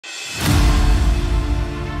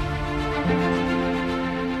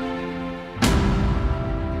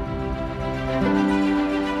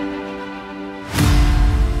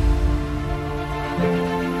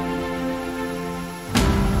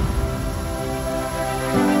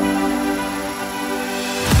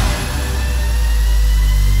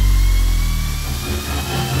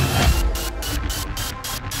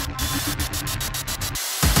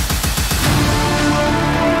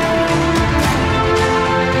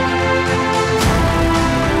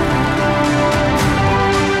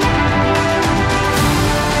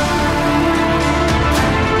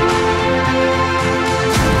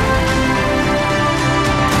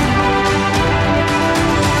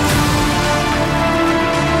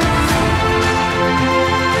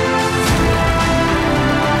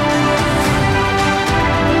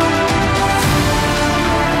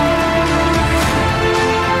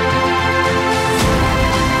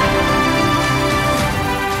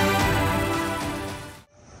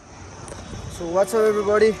So what's up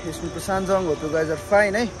everybody? It's me Prasanjong. Hope you guys are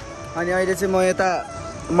fine है। अनि अहिले चाहिँ म यता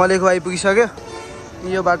मलेको आइपुगिसक्यो।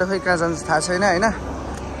 यो बाटो खै कहाँ जान्छ थाहा छैन हैन।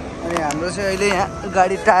 अनि हाम्रो चाहिँ अहिले यहाँ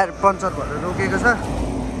गाडी टायर पञ्चर भएर रोकेको छ।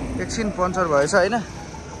 एकछिन पञ्चर भएछ हैन।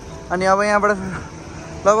 अनि अब यहाँबाट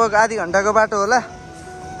लगभग आधी घण्टाको बाटो होला।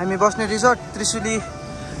 हामी बस्ने resort Trishuli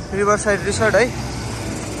river side resort है।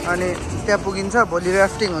 अनि त्यहाँ पुगिन्छ। भोलि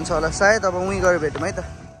राफ्टिङ हुन्छ होला सायद। अब उही गएर भेटौँ है त।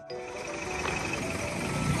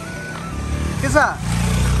 के छ?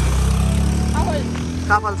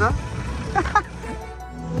 काफल छ?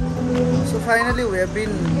 So finally we have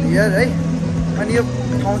been here है। अनि यो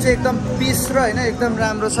ठाउँ चाहिँ एकदम पिस र हैन एकदम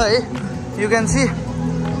राम्रो छ है। You can see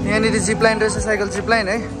यहाँनिर जिप लाइन रहेछ, साइकल जिप लाइन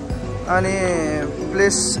है। अनि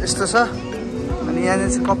प्लेस यस्तो छ। अनि यहाँनिर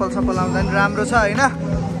चाहिँ कपाल सपाल आउँदा पनि राम्रो छ हैन।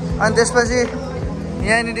 अनि त्यसपछि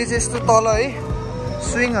यहाँनिर चाहिँ यस्तो तल है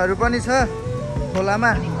स्विङहरू पनि छ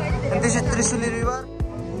खोलामा। अनि this is Trishuli river.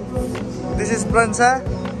 This is प्रन्सा।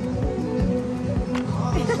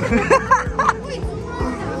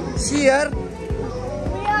 See here.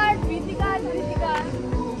 We are Kritika.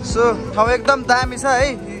 So ठाउँ एकदम दामी छ है।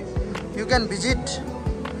 You can visit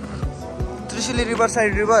Trishuli river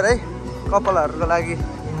side river है कपालहरूको लागि।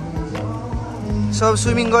 सब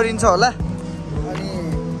स्विमिङ गरिन्छ होला। अनि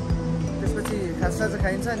त्यसपछि खाजा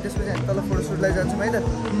खाइन्छ। अनि त्यसपछि हामी तल फोटोसुटलाई जान्छौँ है त।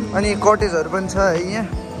 अनि कटेजहरू पनि छ है यहाँ।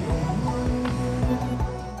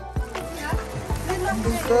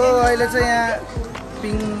 So अहिले चाहिँ यहाँ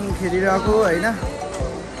पिङ खेलिरहेको हैन।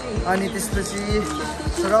 अनि त्यसपछि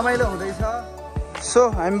रमाइलो हुँदैछ। सो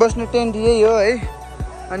हामी बस्ने टेन्ट यही हो है।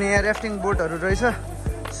 अनि यहाँ राफ्टिङ बोटहरू रहेछ।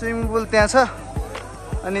 स्विमिङ पुल त्यहाँ छ।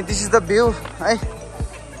 अनि दिस इज द भ्यू है।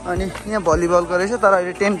 अनि यहाँ भलिबलको रहेछ तर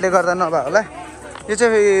अहिले टेन्टले गर्दा नभए होला। यो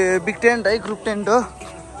चाहिँ बिग टेन्ट है, ग्रुप टेन्ट हो।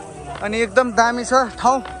 अनि एकदम दामी छ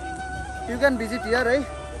ठाउँ। यु क्यान भिजिट हियर है।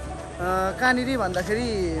 कहाँनिर भन्दाखेरि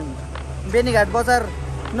बेनीघाट बजार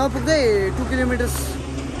नपुग्दै 2 किलोमिटर्स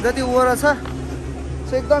जति वर छ।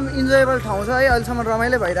 सो एकदम इन्जोयबल ठाउँ छ है। अहिलेसम्म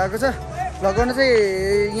रमाइलो भइरहेको छ। लगाउन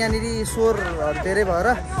चाहिँ यहाँनिर स्वर धेरै भएर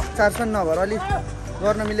चार्ज पनि नभएर अलिक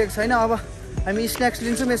गर्न मिलेको छैन। अब हामी स्न्याक्स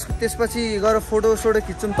लिन्छौँ। त्यसपछि गएर फोटोसोटो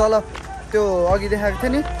खिच्छौँ। तल त्यो अघि देखाएको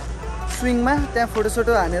थियो नि स्विङमा त्यहाँ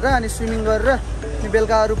फोटोसोटो हानेर अनि स्विमिङ गरेर अनि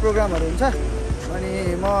बेलुका अरू प्रोग्रामहरू हुन्छ।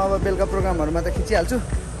 अनि म अब बेलुका प्रोग्रामहरूमा त खिचिहाल्छु।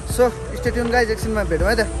 सो स्टे ट्युन गाइज, एकछिनमा भेटौँ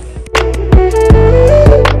है त।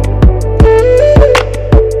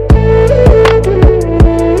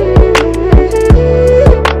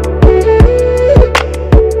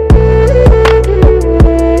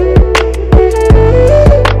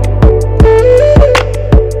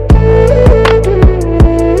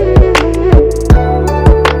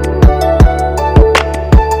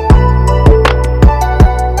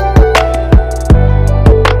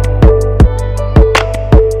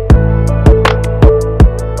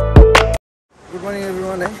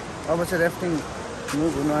 अब चाहिँ राफ्टिङ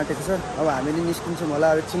मुभ हुनु आँटेको छ। अब हामीले निस्किन्छौँ होला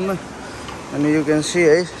एकछिनमा। अनि यु क्यान सी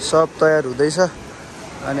है सब तयार हुँदैछ।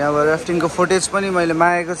 अनि अब राफ्टिङको फुटेज पनि मैले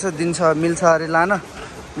मागेको छ। दिन्छ मिल्छ अरे लान।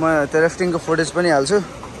 म त्यो राफ्टिङको फुटेज पनि हाल्छु।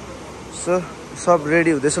 सो सब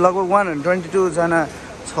रेडी हुँदैछ। लगभग 122 जना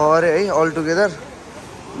छ अरे है अल टुगेदर।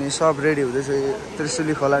 अनि सब रेडी हुँदैछ।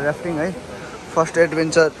 त्रिशुली खोला राफ्टिङ है first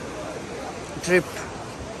adventure trip.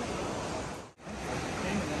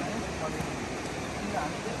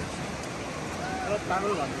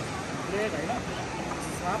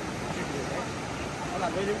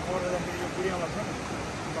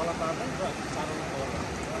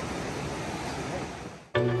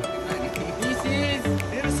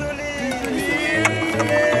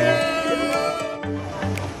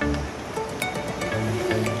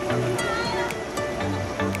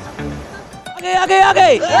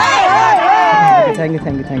 Okay. Thank you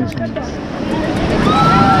so much.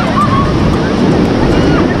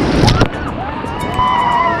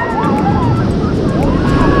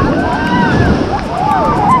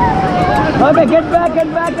 Okay, get back.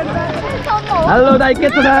 Hello, Dai,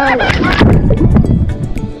 get to that.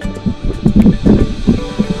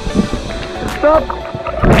 Stop.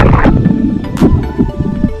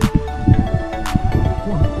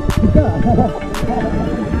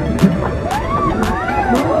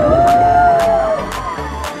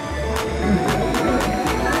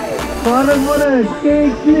 Forward,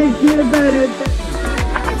 clear better.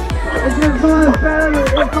 It's just one,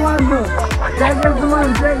 it's one. Take it, come on.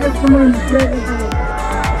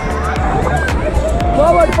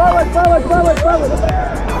 Forward.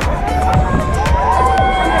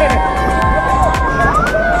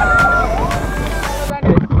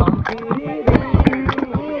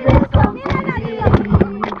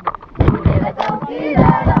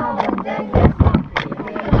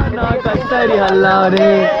 कस्तरी हल्ला रे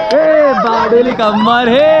ए बाडुली कम्मर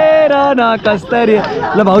हेर न कस्तरी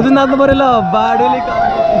ल भाउजू नाच्नु पर्यो ल बाडुली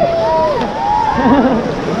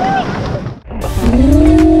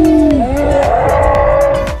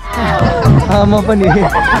म पनि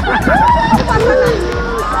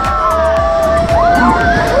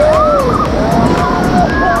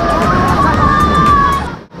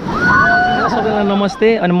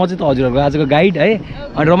नमस्ते अनि म चाहिँ त हजुरहरूको आजको गाइड है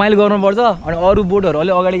अनि रमाइलो गर्नुपर्छ अनि अरू बोटहरू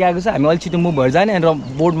अलि अगाडि गएको छ हामी अलिक छिटो मुभ भएर जाने अनि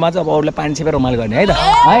बोटमा चाहिँ अब अरूलाई पानी छेपेर रमाइलो गर्ने है त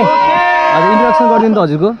है हजुर इन्ट्रोडक्सन गरिदिनु त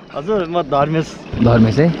हजुरको हजुर म धर्मेश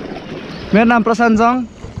है मेरो नाम प्रशान्त जङ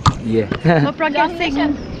ये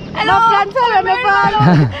हेलो नेपाल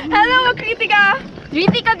हेलो म कृतिका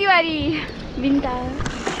तिवारी बिन्ता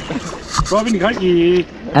प्रवीण खड्की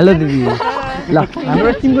हेलो दिदी ल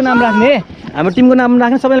हाम्रो टिमको नाम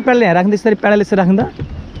राख्ने सबैले प्याडल यहाँ राख्नु त्यसरी प्याडल यसरी राख्नु त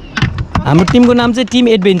हाम्रो टिमको नाम चाहिँ टिम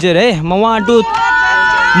एडभेन्चर है म 1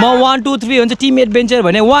 2 3 हुन्छ टिम एडभेन्चर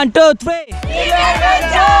भने 1 2 3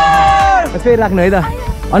 फेरि राख्नु है त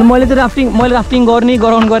अनि मैले राफ्टिङ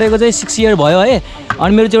गराउनु गरेको चाहिँ 6 इयर भयो है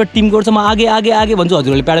अनि मेरो चाहिँ एउटा टिमको छ म आगे आगे आगे भन्छु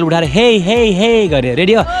हजुरहरूले प्याडल उठाएर हे हे हे गरे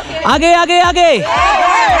रेडी हो आगे आगे आगे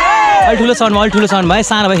अलि ठुलो साउन्डमा है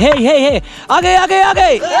सानो भयो हे हे हे आगे आगे आगे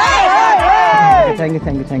thank you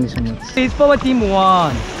so much please for team 1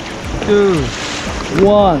 2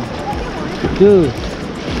 1 2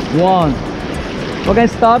 1 okay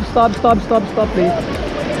stop please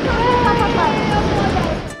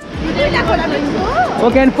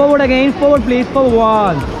okay and forward please forward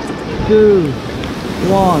 1 2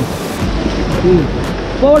 1 2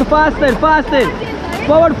 forward faster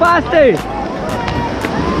forward faster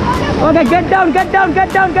okay get down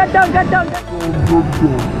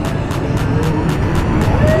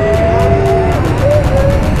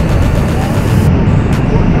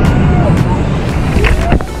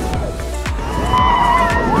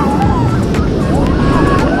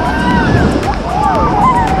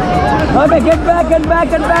okay get back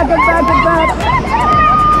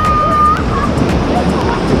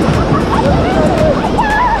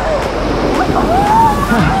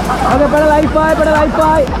okay pedal high five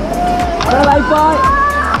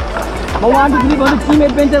 1 2 3 भन्नु टिम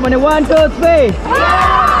एडभेन्चर भने 1 2 3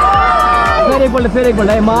 फेरि एकपल्ट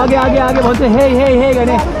है म आगे भन्छु हे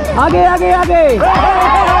गर्ने आगे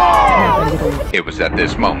It was at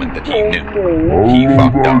this moment that he knew he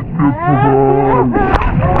fucked up.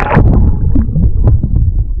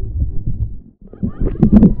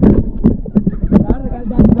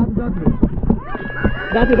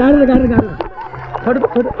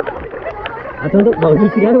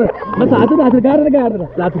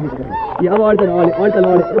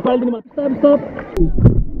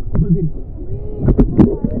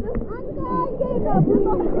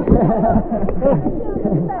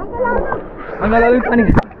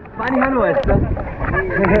 पानी खानु भयो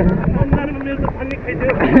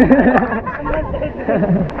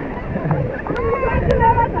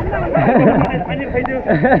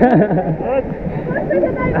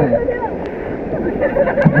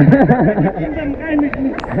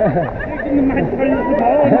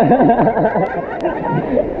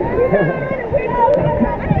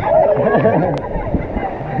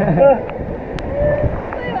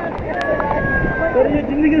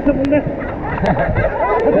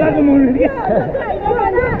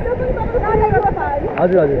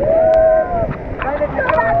हजुर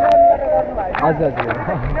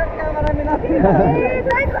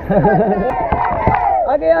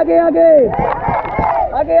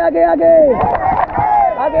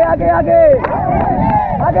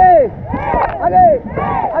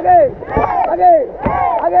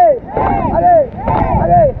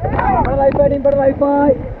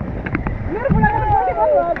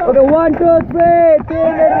Okay, 1 2 3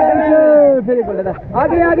 team adventure फेरि बोल्दै त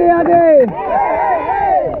आगे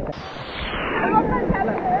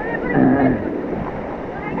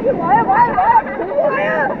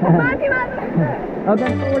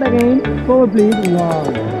Okay, forward again. Forward please.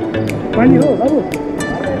 1 pani ho babu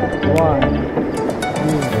 1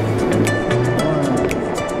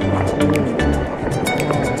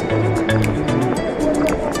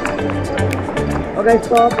 Okay,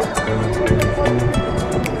 stop.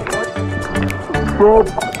 Forward.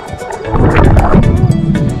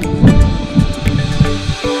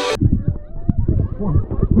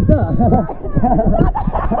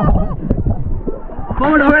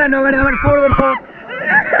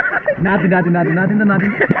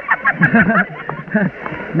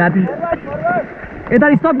 Nothing. Hey,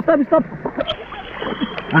 Daddy, stop. Nothing.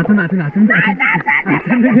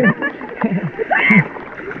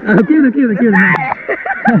 Kill the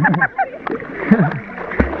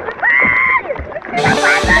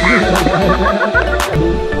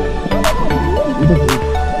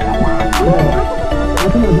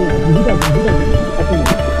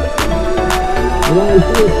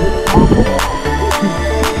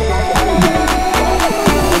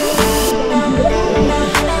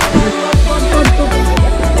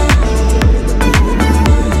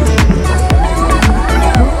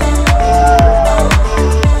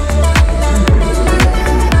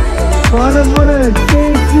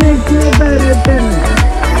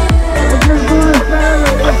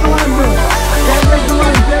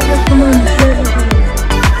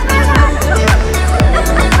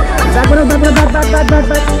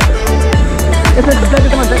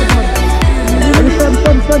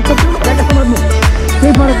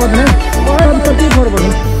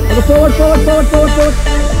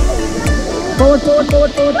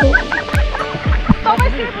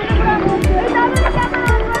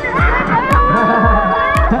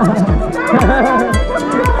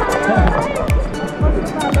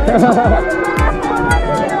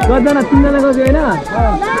कतिजना 3 जना गयो हैन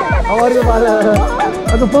अरूको पाला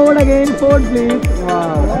अब forward again forward please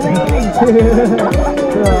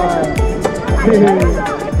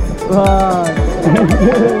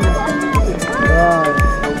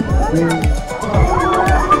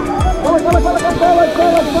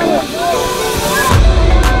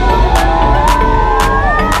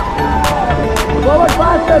forward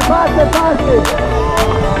faster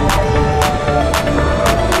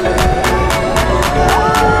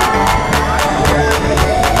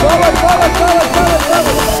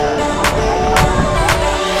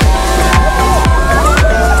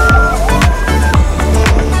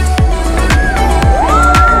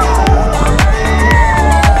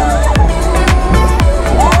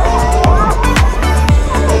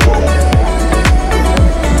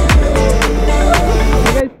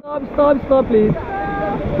Stop please.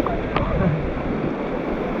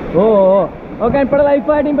 Oh, okay, pedal high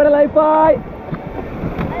fighting, pedal high fight.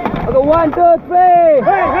 Okay, 1, 2, 3.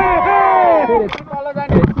 Hey, hey, hey.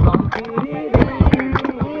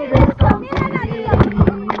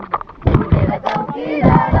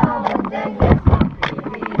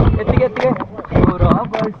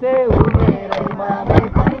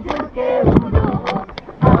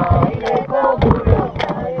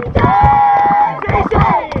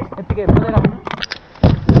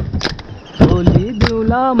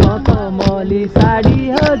 Sari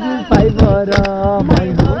हजुर fibre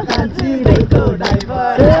मैलो कान्छी रेको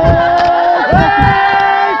ड्राइभर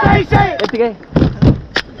यतिकै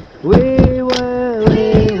वे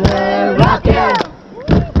रकेट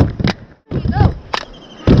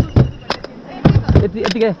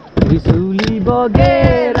यतिकै त्रिशुली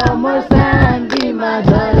बगेर म शान्तिमा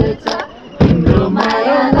झरेछ तिम्रो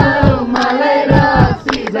माया मलाई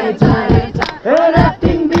रक्सी झै चढेछ हे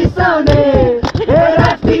राफ्टिङ बिसाउने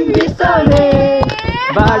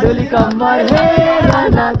बाडुली कम्मर हेर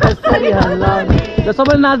न कसरी हल्लाउने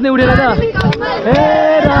सबैले नाच्ने उडेर त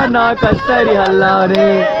हेर न कसरी हल्लाउने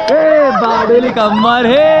ए बाडुली कम्मर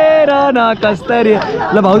हेर न कसरी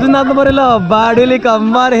ल भाउजू नाच्नु पर्यो ल बाडुली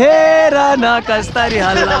कम्मर हेर न कसरी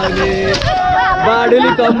हल्लाउने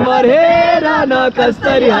बाडुली कम्मर हेर न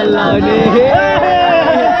कसरी हल्लाउने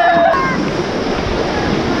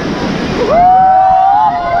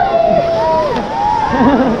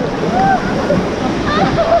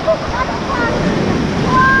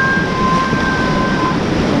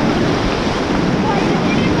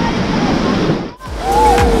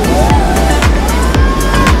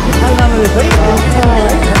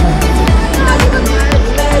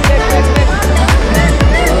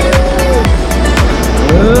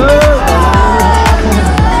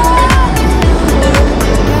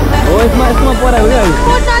यसमा परायो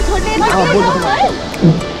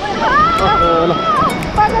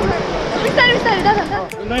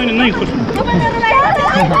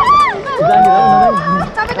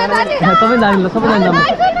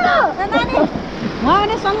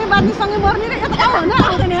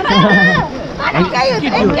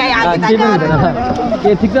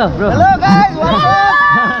क्या ठिक छ ब्रो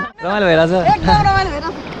रमाइलो भइरहेछ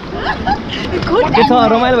के छ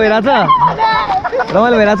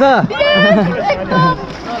रमाइलो भइरहेछ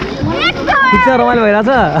ठिक छ रमाइलो भइरहेछ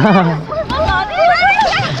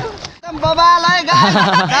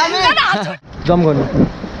जम गर्नु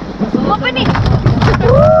म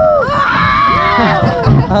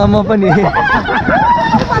पनि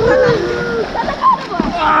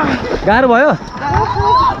गाह्रो भयो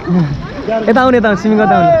यता आउने स्विमिङ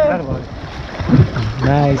गर्दा आउने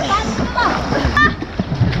नाइस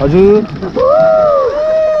हजुर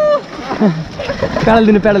प्याडल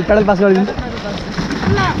दिनु प्याडल पास गरिदिनु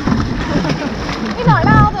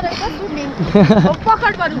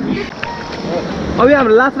पकड बरु अब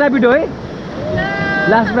हाम्रो लास्ट ऱ्यापिड हो है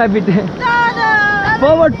last rapid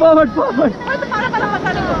forward forward forward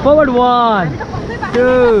forward 1 2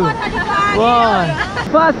 1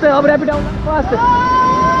 fast अब ऱ्यापिड आउनु फास्ट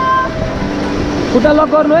खुट्टा लक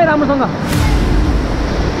गर्नु है राम्रोसँग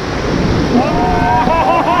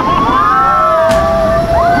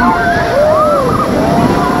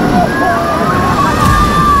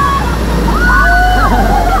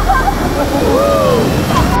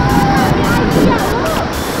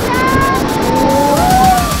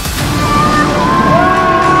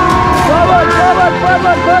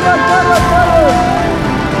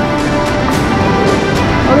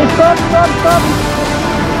Stop.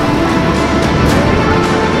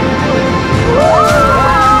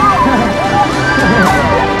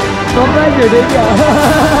 Surprise you did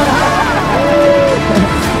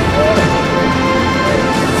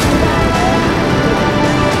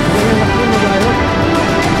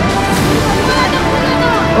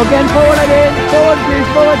Okay, and forward again. Forward please,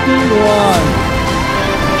 forward team. 1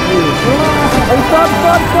 2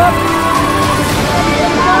 Stop.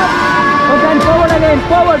 Okay, and forward again.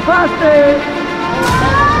 Forward, faster.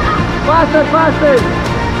 Faster. Forward.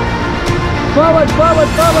 Forward.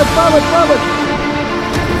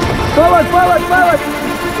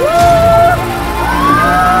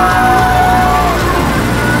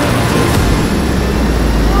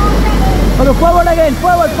 Okay, forward again.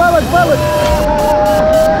 Forward.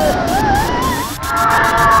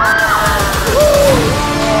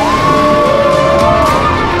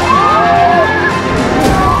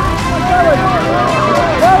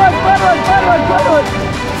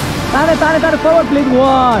 Tare, forward please.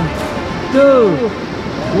 1 2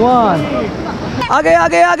 1 आगे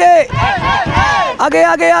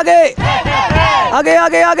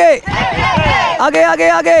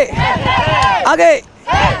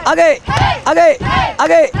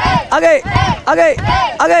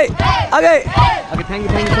thank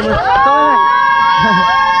you so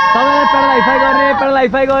much तपाईँलाई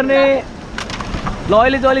पेडलाइफाई गर्ने ल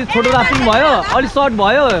अहिले चाहिँ अलिक छोटो rafting भयो अलिक सर्ट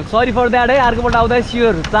भयो सरी फर द्याट है अर्कोपल्ट आउँदा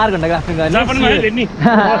स्योर 4 घण्टा राफ्टिङ गर्ने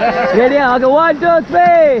रेडी अगे 1 2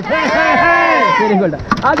 3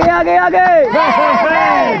 आगे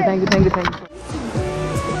thank you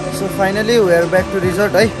so finally we are back to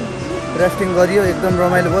resort है राफ्टिङ गरियो एकदम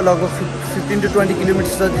रमाइलो भयो लगभग 15 to 20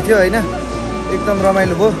 किलोमिटर्स जति थियो होइन एकदम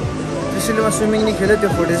रमाइलो भयो त्रिशुलीमा स्विमिङ नि खेल्यो त्यो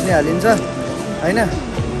फुटेज नै हालिन्छ होइन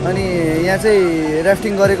अनि यहाँ चाहिँ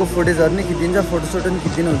राफ्टिङ गरेको फुटेजहरू नि खिचिन्छ फोटोसोटो नि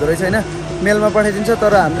खिचिनु हुँदो रहेछ होइन मेलमा पठाइदिन्छ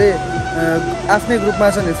तर हामीले आफ्नै ग्रुपमा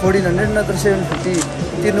छ नि 1400 नत्र 750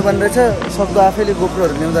 तिर्नुपर्ने रहेछ सक्दो आफैले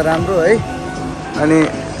गोप्रोहरू ल्याउँदा राम्रो है अनि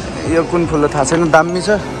यो कुन फुल थाहा छैन दामी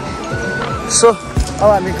छ सो अब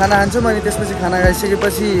हामी खाना खान्छौँ अनि त्यसपछि खाना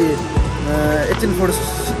खाइसकेपछि एकछिन फोटो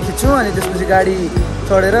खिच्छौँ अनि त्यसपछि गाडी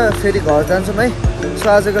चढेर फेरि घर जान्छौँ है सो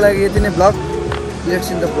आजको लागि यति नै vlog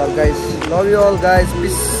let's in the vlog guys love you all guys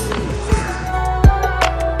piece